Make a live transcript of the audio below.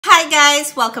Hi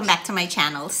guys, welcome back to my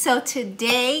channel. So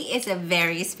today is a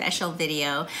very special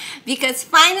video because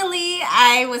finally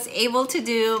I was able to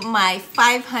do my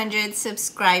 500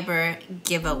 subscriber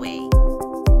giveaway.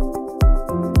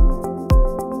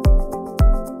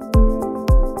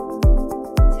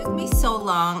 It took me so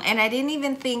long and I didn't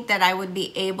even think that I would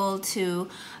be able to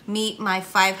meet my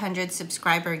 500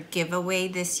 subscriber giveaway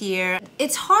this year.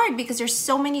 It's hard because there's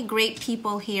so many great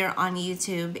people here on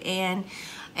YouTube and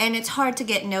it's hard to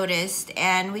get noticed,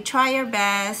 and we try our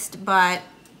best, but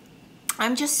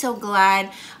I'm just so glad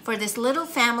for this little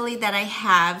family that I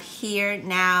have here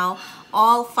now,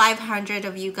 all 500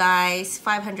 of you guys,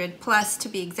 500 plus to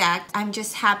be exact. I'm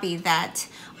just happy that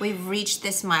we've reached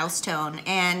this milestone,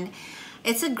 and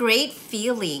it's a great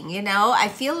feeling, you know. I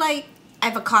feel like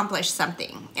I've accomplished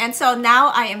something, and so now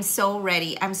I am so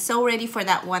ready. I'm so ready for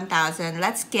that 1,000.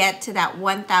 Let's get to that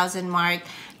 1,000 mark,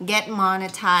 get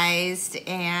monetized,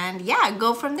 and yeah,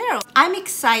 go from there. I'm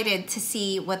excited to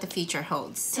see what the future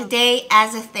holds. Today,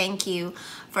 as a thank you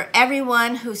for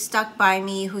everyone who stuck by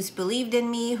me, who's believed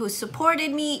in me, who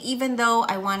supported me, even though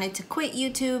I wanted to quit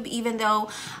YouTube, even though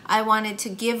I wanted to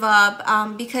give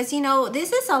up, because you know,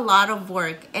 this is a lot of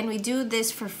work and we do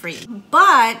this for free.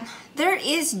 But there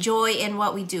is joy in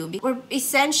what we do. We're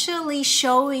essentially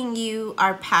showing you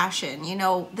our passion, you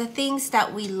know, the things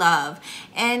that we love.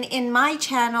 And in my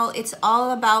channel, it's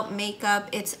all about makeup,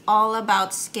 it's all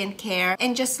about skincare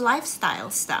and just lifestyle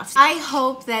stuff. I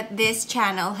hope that this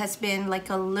channel has been like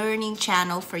a learning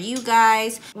channel for you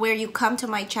guys, where you come to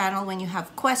my channel when you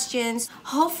have questions.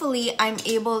 Hopefully, I'm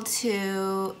able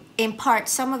to impart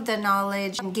some of the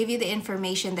knowledge and give you the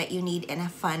information that you need in a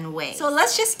fun way. So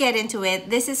let's just get into it.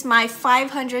 This is my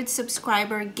 500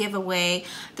 subscriber giveaway.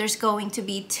 There's going to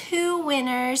be 2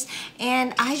 winners,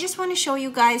 and I just want to show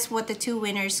you guys what the 2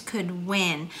 winners could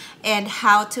win and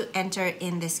how to enter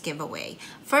in this giveaway.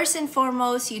 First and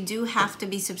foremost, you do have to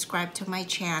be subscribed to my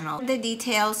channel. The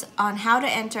details on how to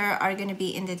enter are going to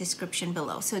be in the description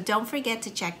below, so don't forget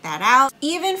to check that out.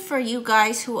 Even for you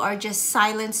guys who are just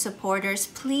silent supporters,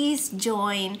 please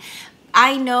join.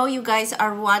 I know you guys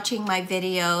are watching my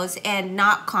videos and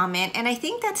not comment, and I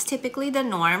think that's typically the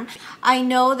norm. I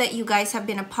know that you guys have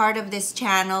been a part of this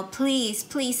channel.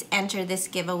 Please enter this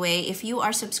giveaway. If you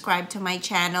are subscribed to my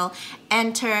channel,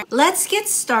 enter. Let's get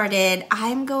started.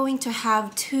 I'm going to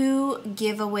have 2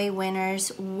 giveaway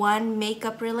winners, one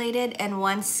makeup related and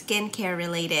one skincare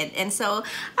related. And so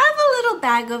I have a little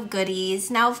bag of goodies.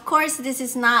 Now, of course, this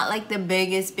is not like the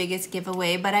biggest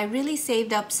giveaway, but I really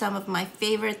saved up some of my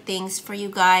favorite things for you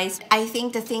guys. I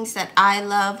think the things that I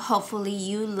love, hopefully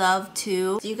you love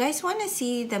too. Do you guys want to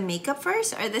see the makeup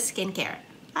first or the skincare?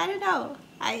 I don't know.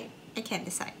 I can't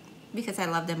decide because I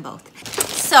love them both.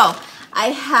 So I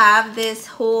have this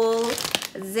whole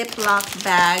Ziploc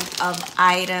bag of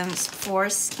items for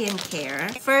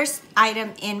skincare. First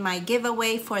item in my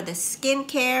giveaway for the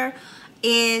skincare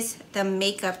is the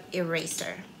makeup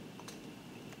eraser.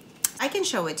 I can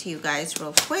show it to you guys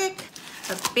real quick.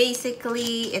 But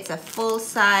basically, it's a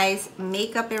full-size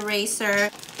makeup eraser,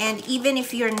 and even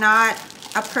if you're not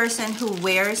a person who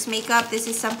wears makeup, this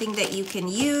is something that you can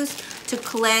use to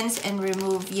cleanse and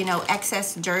remove, you know,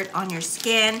 excess dirt on your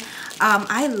skin.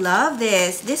 I love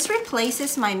this. This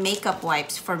replaces my makeup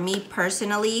wipes for me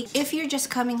personally. If you're just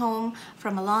coming home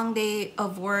from a long day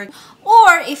of work,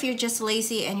 or if you're just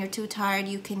lazy and you're too tired,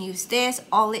 you can use this.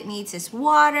 All it needs is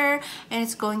water, and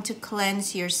it's going to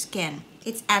cleanse your skin.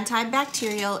 It's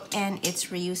antibacterial and it's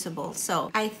reusable.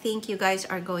 So I think you guys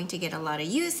are going to get a lot of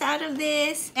use out of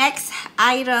this. Next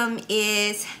item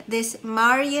is this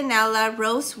Marianella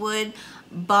Rosewood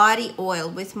Body Oil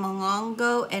with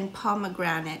Malongo and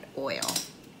Pomegranate Oil.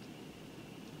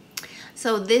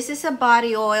 So this is a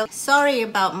body oil. Sorry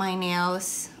about my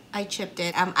nails. I chipped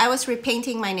it. I was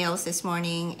repainting my nails this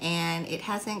morning and it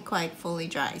hasn't quite fully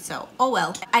dry, so oh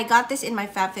well. I got this in my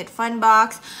Fabfitfun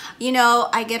box. You know,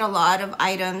 I get a lot of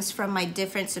items from my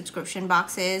different subscription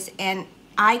boxes and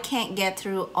I can't get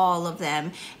through all of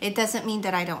them. It doesn't mean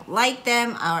that I don't like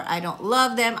them or I don't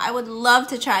love them. I would love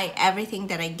to try everything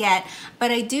that I get,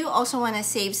 but I do also want to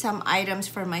save some items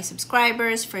for my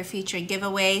subscribers for future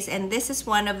giveaways, and this is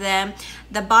one of them.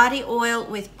 The body oil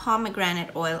with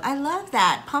pomegranate oil. I love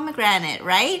that. Pomegranate,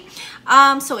 right?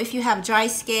 So if you have dry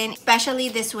skin, especially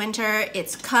this winter,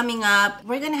 it's coming up.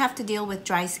 We're gonna have to deal with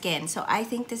dry skin, so I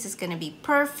think this is gonna be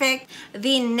perfect.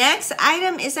 The next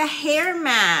item is a hair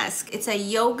mask. It's a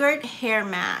yogurt hair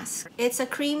mask. It's a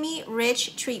creamy,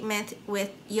 rich treatment with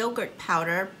yogurt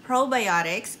powder,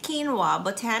 probiotics, quinoa,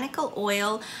 botanical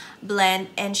oil blend,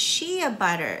 and shea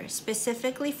butter,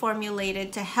 specifically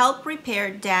formulated to help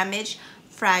repair damage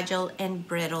fragile and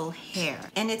brittle hair.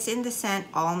 And it's in the scent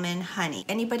Almond Honey.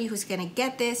 Anybody who's gonna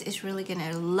get this is really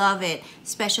gonna love it,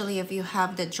 especially if you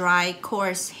have the dry,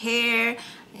 coarse hair.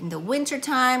 In the winter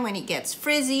time when it gets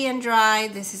frizzy and dry,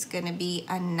 this is gonna be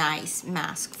a nice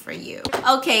mask for you.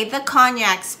 Okay, the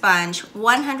cognac sponge,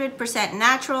 100%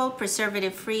 natural,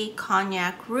 preservative-free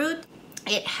cognac root.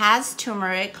 It has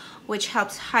turmeric, which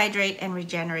helps hydrate and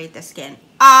regenerate the skin.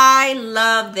 I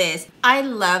love this. I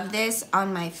love this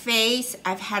on my face.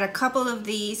 I've had a couple of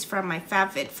these from my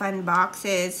Fabfitfun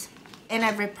boxes, and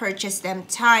I've repurchased them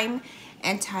time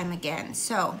and time again.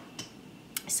 So,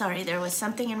 sorry, there was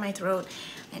something in my throat,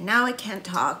 and now I can't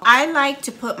talk. I like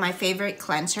to put my favorite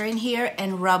cleanser in here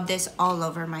and rub this all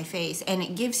over my face, and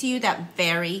it gives you that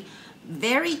very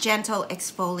gentle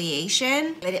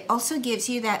exfoliation, but it also gives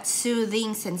you that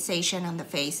soothing sensation on the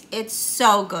face. It's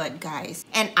so good, guys,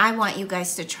 and I want you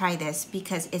guys to try this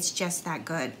because it's just that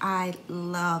good. I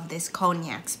love this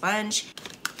cognac sponge.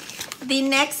 The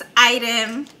next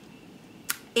item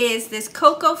is this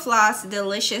Cocoa Floss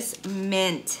Delicious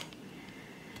Mint.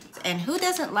 And who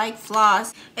doesn't like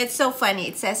floss? It's so funny.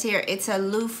 It says here, it's a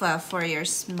loofah for your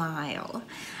smile.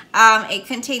 It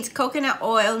contains coconut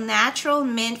oil, natural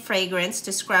mint fragrance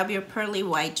to scrub your pearly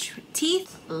white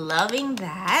teeth. Loving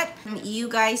that. You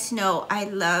guys know I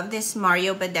love this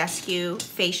Mario Badescu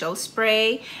facial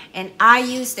spray, and I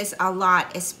use this a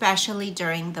lot, especially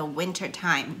during the winter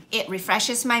time. It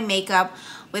refreshes my makeup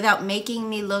without making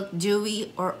me look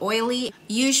dewy or oily.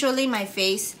 Usually my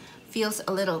face feels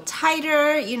a little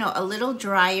tighter, you know, a little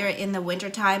drier in the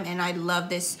wintertime, and I love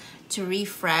this to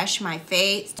refresh my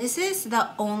face. This is the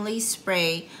only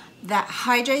spray that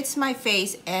hydrates my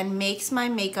face and makes my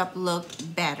makeup look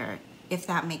better, if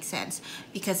that makes sense.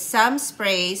 Because some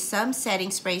sprays, some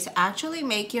setting sprays actually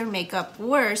make your makeup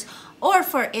worse, or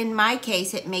in my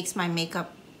case, it makes my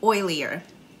makeup oilier.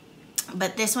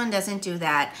 But this one doesn't do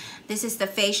that. This is the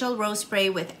facial rose spray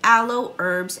with aloe,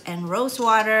 herbs, and rose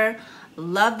water.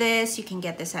 Love this. You can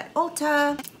get this at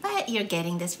Ulta, but you're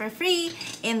getting this for free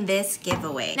in this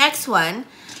giveaway. Next one,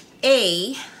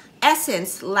 a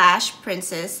Essence Lash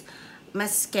Princess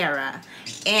mascara.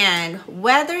 And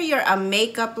whether you're a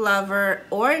makeup lover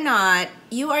or not,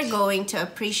 you are going to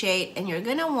appreciate and you're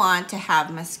gonna want to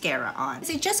have mascara on.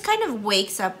 It just kind of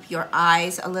wakes up your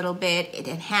eyes a little bit. It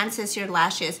enhances your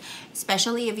lashes,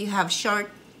 especially if you have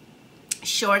short,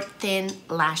 thin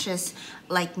lashes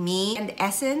like me. And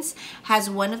Essence has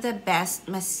one of the best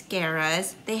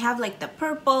mascaras. They have like the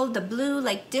purple, the blue,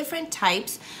 like different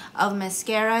types of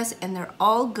mascaras, and they're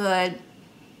all good.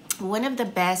 One of the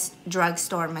best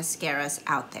drugstore mascaras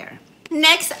out there.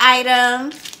 Next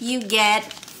item, you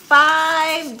get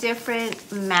 5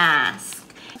 different masks.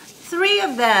 3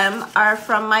 of them are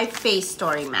from my Face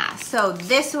Story mask. So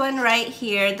this one right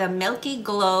here, the Milky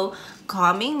Glow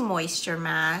Calming Moisture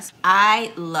Mask.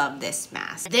 I love this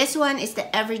mask. This one is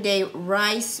the Everyday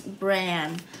Rice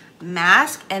brand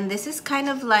mask, and this is kind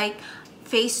of like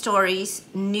Face Story's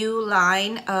new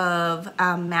line of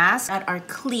masks that are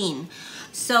clean.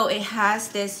 So it has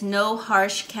this no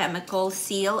harsh chemical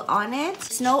seal on it.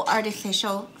 It's no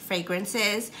artificial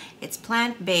fragrances. It's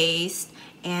plant-based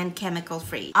and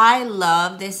chemical-free. I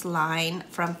love this line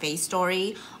from Face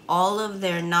Story. All of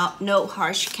their no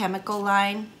harsh chemical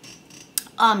line.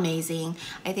 Amazing.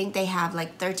 I think they have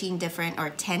like 13 different or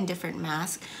 10 different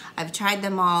masks. I've tried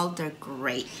them all. They're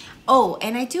great. Oh,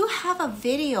 and I do have a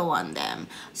video on them,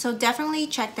 so definitely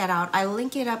check that out. I'll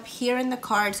link it up here in the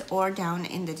cards or down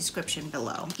in the description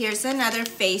below. Here's another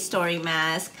Face Story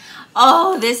mask.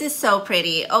 Oh, this is so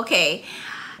pretty. Okay.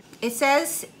 It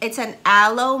says it's an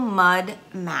aloe mud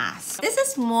mask. This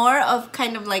is more of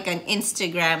kind of like an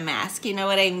Instagram mask, you know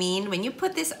what I mean? When you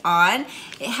put this on,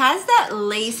 it has that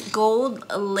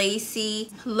gold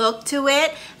lacy look to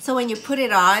it. So when you put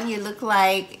it on, you look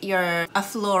like you're a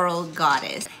floral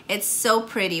goddess. It's so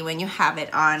pretty when you have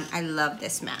it on. I love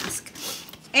this mask.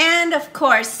 And of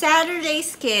course, Saturday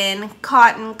Skin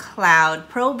Cotton Cloud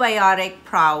Probiotic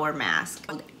Power Mask.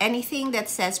 Anything that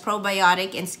says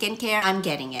probiotic in skincare, I'm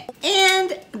getting it.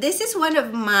 And this is one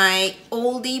of my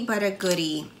oldie but a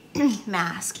goodie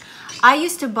mask. I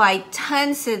used to buy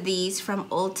tons of these from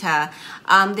Ulta.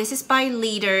 This is by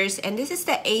Leaders, and this is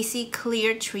the AC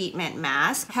Clear Treatment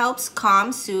Mask. Helps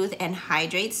calm, soothe, and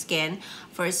hydrate skin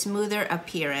for a smoother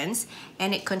appearance,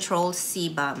 and it controls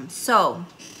sebum. So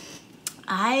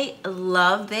I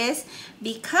love this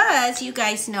because you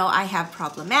guys know I have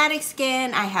problematic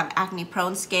skin, I have acne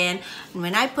prone skin, and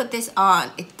when I put this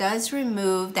on, it does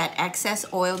remove that excess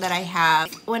oil that I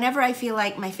have. Whenever I feel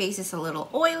like my face is a little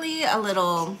oily, a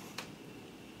little,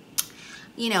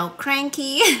 you know,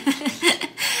 cranky,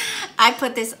 I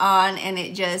put this on and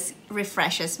it just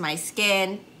refreshes my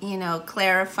skin, you know,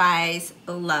 clarifies.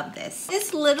 Love this.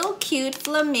 This little cute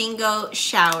flamingo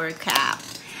shower cap.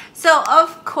 So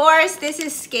of course, this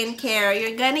is skincare.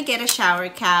 You're gonna get a shower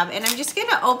cap, and I'm just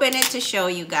gonna open it to show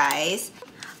you guys.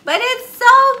 But it's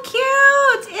so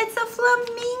cute. It's a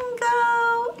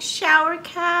flamingo shower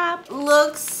cap.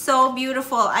 Looks so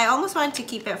beautiful. I almost want to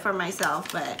keep it for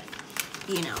myself, but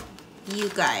you know, you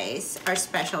guys are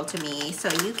special to me, so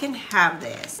you can have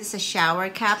this. This is a shower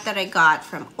cap that I got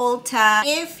from Ulta.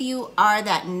 If you are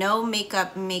that no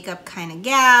makeup kind of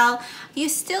gal, you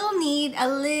still need a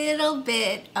little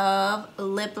bit of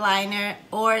lip liner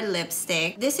or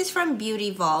lipstick. This is from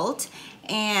Beauty Vault,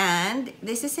 and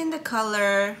this is in the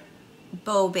color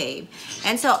Bow Babe.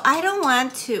 And so I don't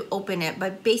want to open it,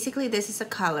 but basically this is a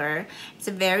color. It's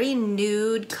a very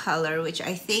nude color, which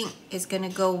I think is gonna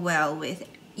go well with,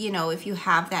 you know, if you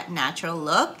have that natural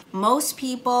look. Most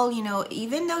people, you know,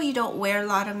 even though you don't wear a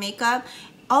lot of makeup,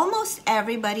 almost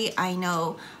everybody I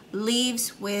know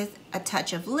leaves with a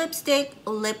touch of lipstick,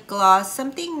 lip gloss,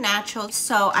 something natural.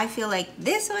 So I feel like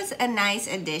this was a nice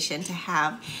addition to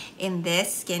have in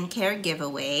this skincare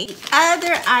giveaway. The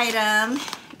other item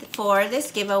for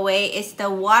this giveaway is the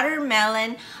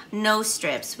watermelon nose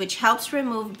strips, which helps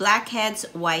remove blackheads,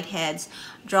 whiteheads,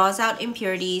 draws out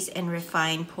impurities, and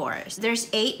refine pores. There's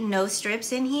 8 nose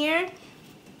strips in here.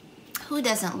 Who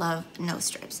doesn't love nose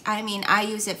strips? I mean, I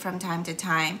use it from time to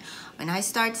time. When I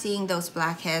start seeing those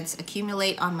blackheads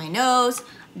accumulate on my nose,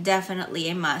 definitely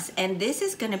a must. And this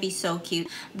is gonna be so cute.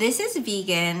 This is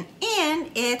vegan,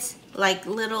 and it's like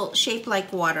little shaped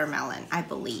like watermelon, I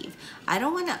believe. I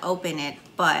don't want to open it,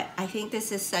 but I think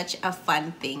this is such a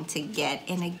fun thing to get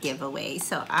in a giveaway,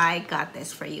 so I got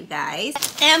this for you guys.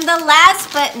 And the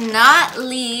last but not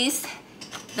least,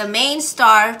 the main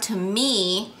star to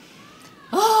me,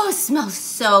 oh, it smells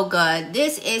so good.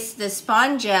 This is the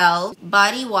Spongel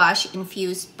Body Wash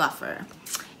Infused Buffer.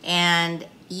 And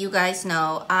you guys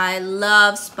know I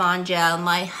love Spongel.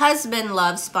 My husband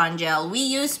loves Spongel. We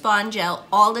use Spongel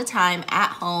all the time at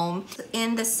home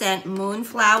in the scent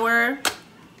Moonflower.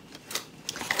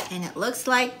 And it looks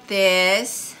like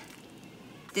this.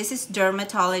 This is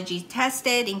dermatology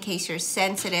tested in case you're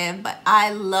sensitive, but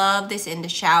I love this in the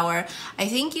shower. I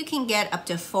think you can get up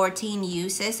to 14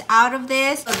 uses out of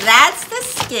this. So that's the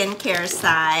skincare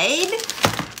side.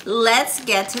 Let's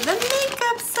get to the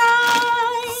makeup side.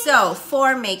 So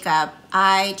for makeup,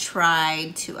 I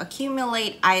tried to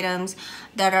accumulate items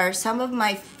that are some of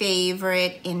my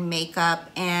favorite in makeup,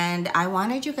 and I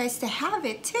wanted you guys to have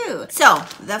it too. So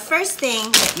the first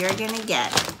thing that you're gonna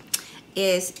get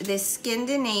is this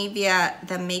Scandinavia,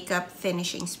 the makeup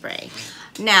finishing spray.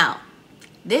 Now,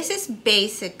 this is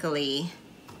basically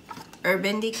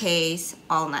Urban Decay's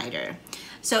all-nighter.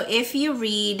 So if you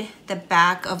read the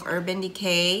back of Urban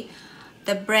Decay,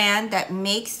 the brand that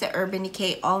makes the Urban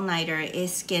Decay all-nighter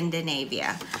is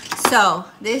Scandinavia. So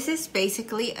this is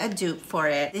basically a dupe for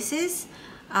it. This is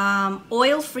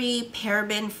oil-free,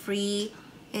 paraben-free.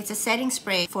 It's a setting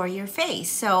spray for your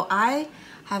face. So I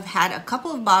have had a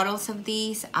couple of bottles of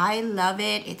these. I love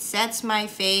it. It sets my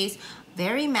face.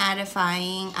 Very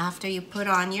mattifying after you put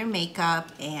on your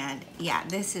makeup, and yeah,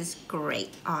 this is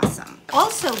great. Awesome.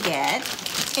 Also get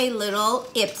a little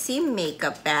Ipsy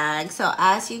makeup bag. So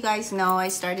as you guys know, I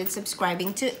started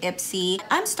subscribing to Ipsy.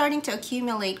 I'm starting to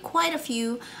accumulate quite a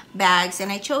few bags, and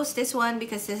I chose this one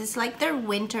because this is like their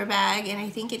winter bag, and I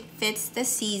think it fits the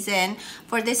season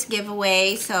for this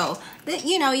giveaway. So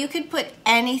you know, you could put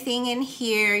anything in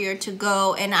here. You're to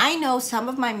go. And I know some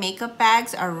of my makeup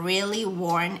bags are really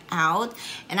worn out,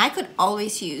 and I could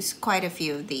always use quite a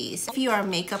few of these. If you are a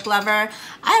makeup lover,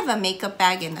 I have a makeup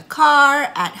bag in the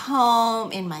car, at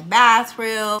home, in my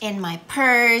bathroom, in my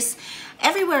purse.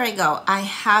 Everywhere I go, I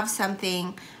have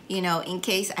something, you know, in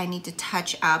case I need to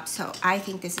touch up. So I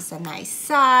think this is a nice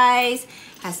size.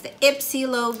 Has the Ipsy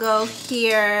logo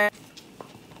here.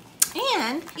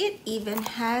 And it even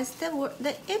has the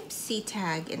Ipsy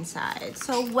tag inside.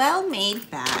 So well-made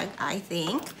bag, I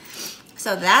think.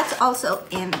 So that's also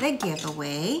in the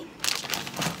giveaway.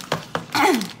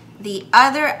 The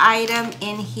other item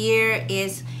in here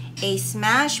is a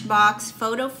Smashbox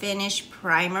Photo Finish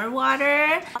Primer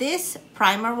Water. This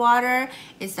primer water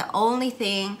is the only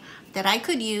thing that I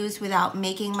could use without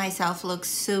making myself look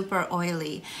super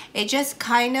oily. It just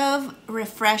kind of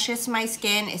refreshes my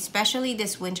skin, especially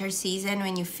this winter season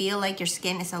when you feel like your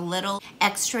skin is a little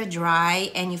extra dry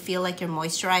and you feel like your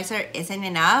moisturizer isn't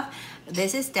enough.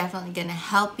 This is definitely gonna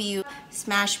help you.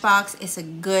 Smashbox is a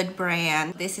good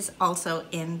brand. This is also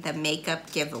in the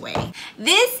makeup giveaway.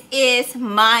 This is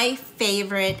my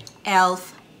favorite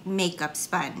e.l.f. makeup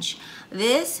sponge.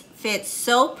 This fits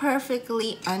so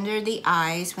perfectly under the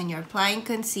eyes when you're applying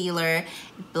concealer.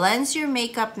 It blends your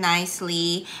makeup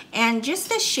nicely, and just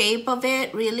the shape of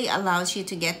it really allows you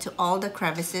to get to all the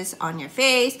crevices on your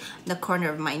face, the corner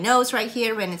of my nose right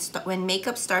here. When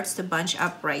makeup starts to bunch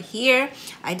up right here,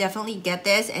 I definitely get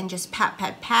this and just pat,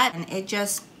 pat, pat, and it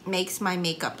just makes my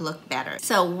makeup look better.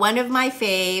 So one of my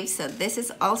faves, so this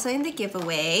is also in the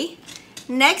giveaway.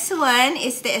 Next one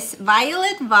is this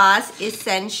Violet Voss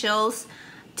Essentials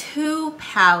 2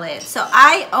 palette. So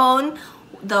I own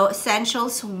the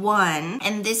Essentials 1,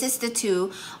 and this is the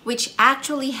 2, which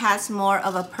actually has more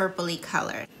of a purpley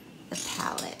color, the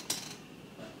palette.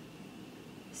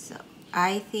 So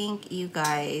I think you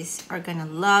guys are gonna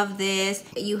love this.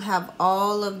 You have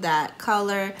all of that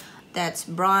color that's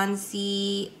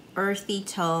bronzy, earthy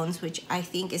tones, which I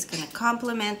think is going to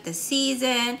complement the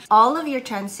season. All of your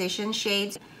transition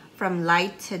shades from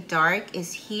light to dark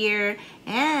is here,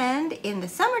 and in the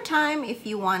summertime, if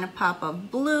you want a pop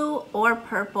of blue or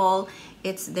purple,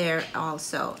 it's there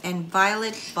also. And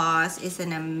Violet Voss is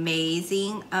an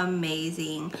amazing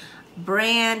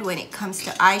brand when it comes to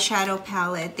eyeshadow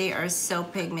palette. They are so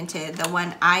pigmented. The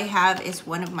one I have is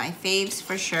one of my faves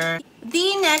for sure.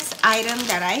 The next item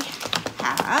that I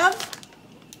have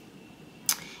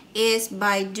is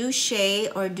by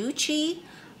Ducci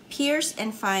Pierce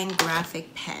and Fine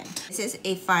Graphic Pen. This is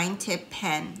a fine tip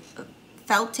pen,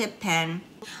 felt tip pen.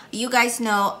 You guys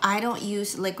know I don't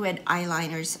use liquid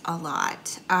eyeliners a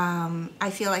lot. I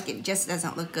feel like it just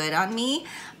doesn't look good on me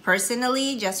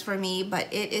personally, just for me,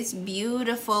 but it is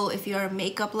beautiful if you're a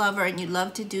makeup lover and you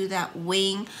love to do that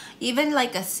wing, even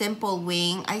like a simple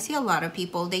wing. I see a lot of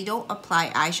people, they don't apply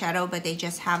eyeshadow, but they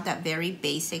just have that very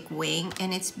basic wing,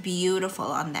 and it's beautiful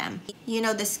on them. You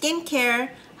know, the skincare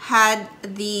had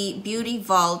the Beauty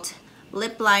Vault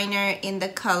lip liner in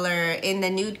the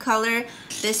nude color.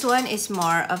 This one is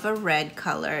more of a red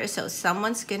color, so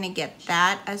someone's gonna get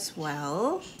that as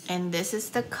well. And this is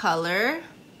the color.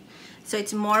 So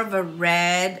it's more of a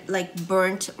red, like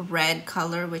burnt red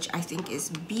color, which I think is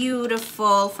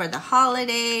beautiful for the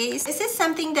holidays. This is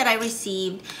something that I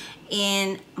received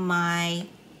in my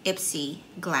Ipsy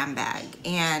glam bag,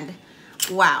 and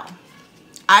wow,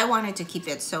 I wanted to keep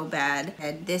it so bad.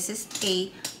 And this is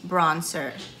a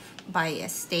bronzer by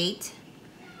Estate.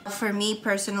 For me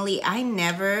personally, I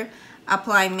never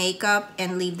apply makeup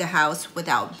and leave the house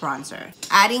without bronzer.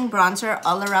 Adding bronzer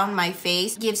all around my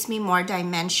face gives me more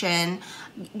dimension,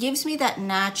 gives me that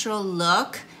natural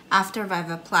look after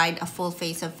I've applied a full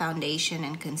face of foundation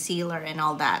and concealer and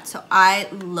all that. So I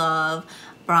love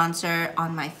bronzer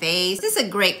on my face. This is a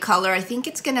great color. I think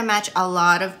it's gonna match a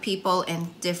lot of people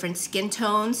in different skin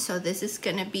tones. So this is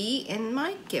gonna be in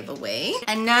my giveaway.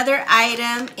 Another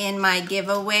item in my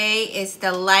giveaway is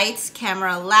the Lights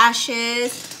Camera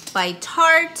Lashes by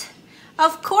Tarte.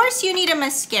 Of course you need a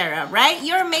mascara, right?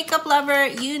 You're a makeup lover,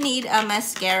 you need a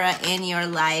mascara in your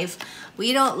life.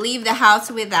 We don't leave the house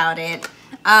without it.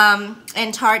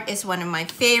 And Tarte is one of my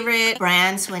favorite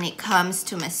brands when it comes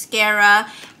to mascara.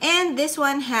 And this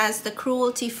one has the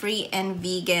cruelty-free and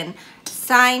vegan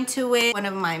sign to it. One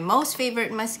of my most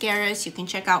favorite mascaras. You can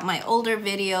check out my older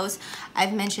videos.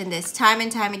 I've mentioned this time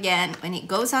and time again. When it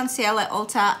goes on sale at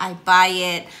Ulta, I buy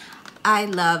it. I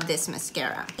love this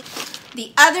mascara.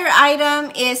 The other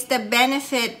item is the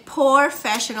Benefit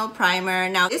Professional Primer.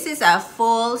 Now, this is a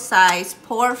full-size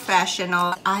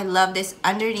Professional. I love this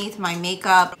underneath my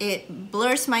makeup. It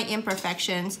blurs my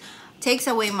imperfections, takes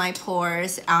away my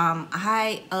pores.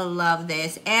 I love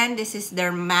this. And this is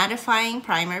their mattifying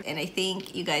primer, and I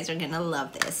think you guys are gonna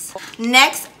love this.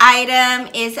 Next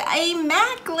item is a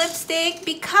MAC lipstick,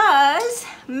 because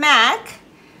MAC,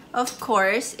 of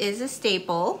course, is a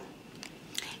staple.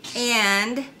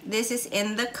 And this is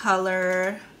in the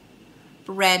color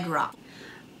Red Rock.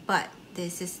 But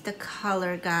this is the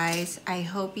color, guys. I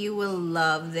hope you will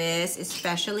love this,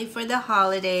 especially for the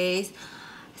holidays.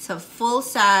 It's a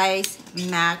full-size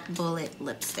MAC Bullet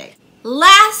lipstick.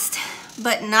 Last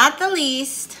but not the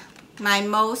least, my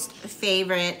most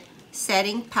favorite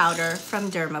setting powder from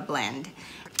Dermablend.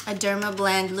 A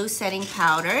Dermablend loose setting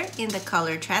powder in the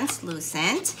color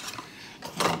Translucent.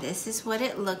 And this is what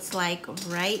it looks like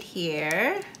right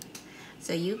here.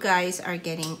 So you guys are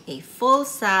getting a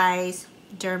full-size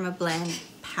Dermablend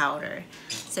powder.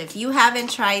 So if you haven't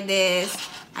tried this,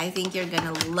 I think you're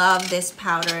gonna love this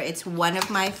powder. It's one of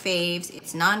my faves.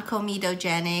 It's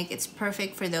non-comedogenic. It's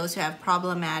perfect for those who have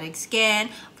problematic skin,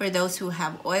 for those who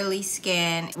have oily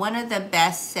skin. One of the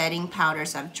best setting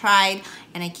powders I've tried,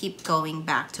 and I keep going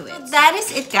back to it. So that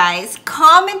is it, guys.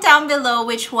 Comment down below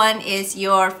which one is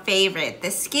your favorite, the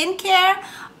skincare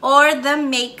or the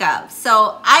makeup.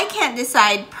 So I can't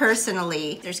decide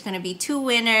personally. There's gonna be 2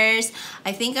 winners.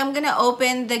 I think I'm gonna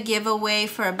open the giveaway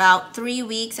for about 3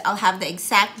 weeks. I'll have the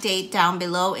exact date down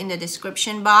below in the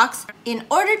description box. In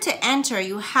order to enter,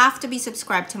 you have to be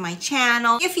subscribed to my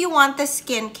channel. If you want the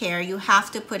skincare, you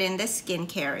have to put in the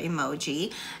skincare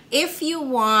emoji. If you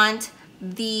want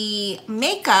the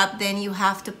makeup, then you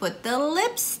have to put the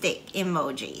lipstick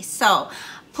emoji. So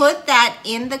put that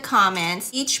in the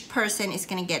comments. Each person is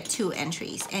gonna get 2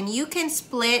 entries, and you can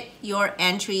split your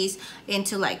entries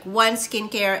into like 1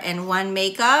 skincare and 1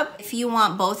 makeup. If you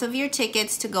want both of your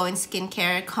tickets to go in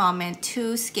skincare, comment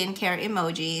 2 skincare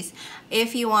emojis.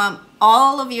 If you want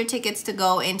all of your tickets to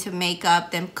go into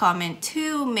makeup, then comment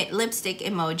 2 lipstick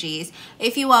emojis.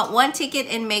 If you want 1 ticket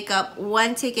in makeup,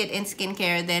 1 ticket in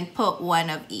skincare, then put 1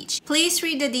 of each. Please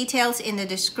read the details in the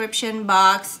description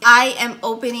box. I am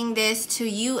opening this to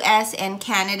US and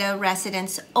Canada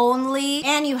residents only,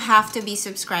 and you have to be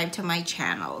subscribed to my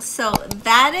channel. So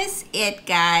that is it,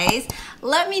 guys.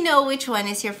 Let me know which one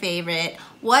is your favorite.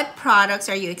 What products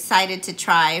are you excited to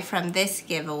try from this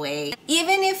giveaway?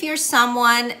 Even if you're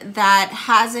someone that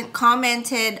hasn't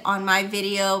commented on my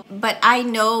video, but I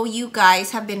know you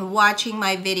guys have been watching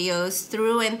my videos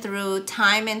through and through,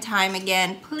 time and time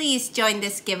again, please join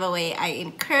this giveaway. I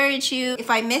encourage you. If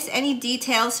I miss any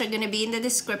details, they're gonna be in the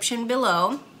description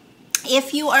below.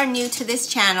 If you are new to this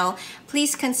channel,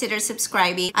 please consider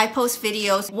subscribing. I post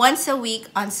videos once a week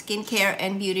on skincare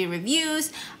and beauty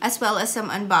reviews, as well as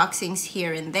some unboxings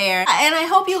here and there. And I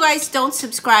hope you guys don't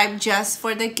subscribe just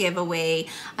for the giveaway.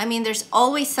 I mean, there's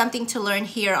always something to learn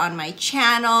here on my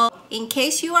channel. In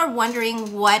case you are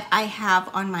wondering what I have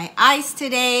on my eyes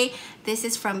today, this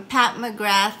is from Pat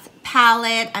McGrath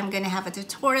palette. I'm gonna have a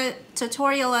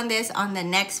tutorial on this on the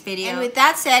next video. And with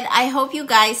that said, I hope you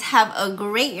guys have a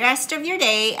great rest of your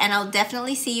day, and I'll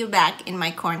definitely see you back in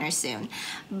my corner soon.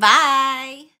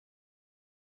 Bye!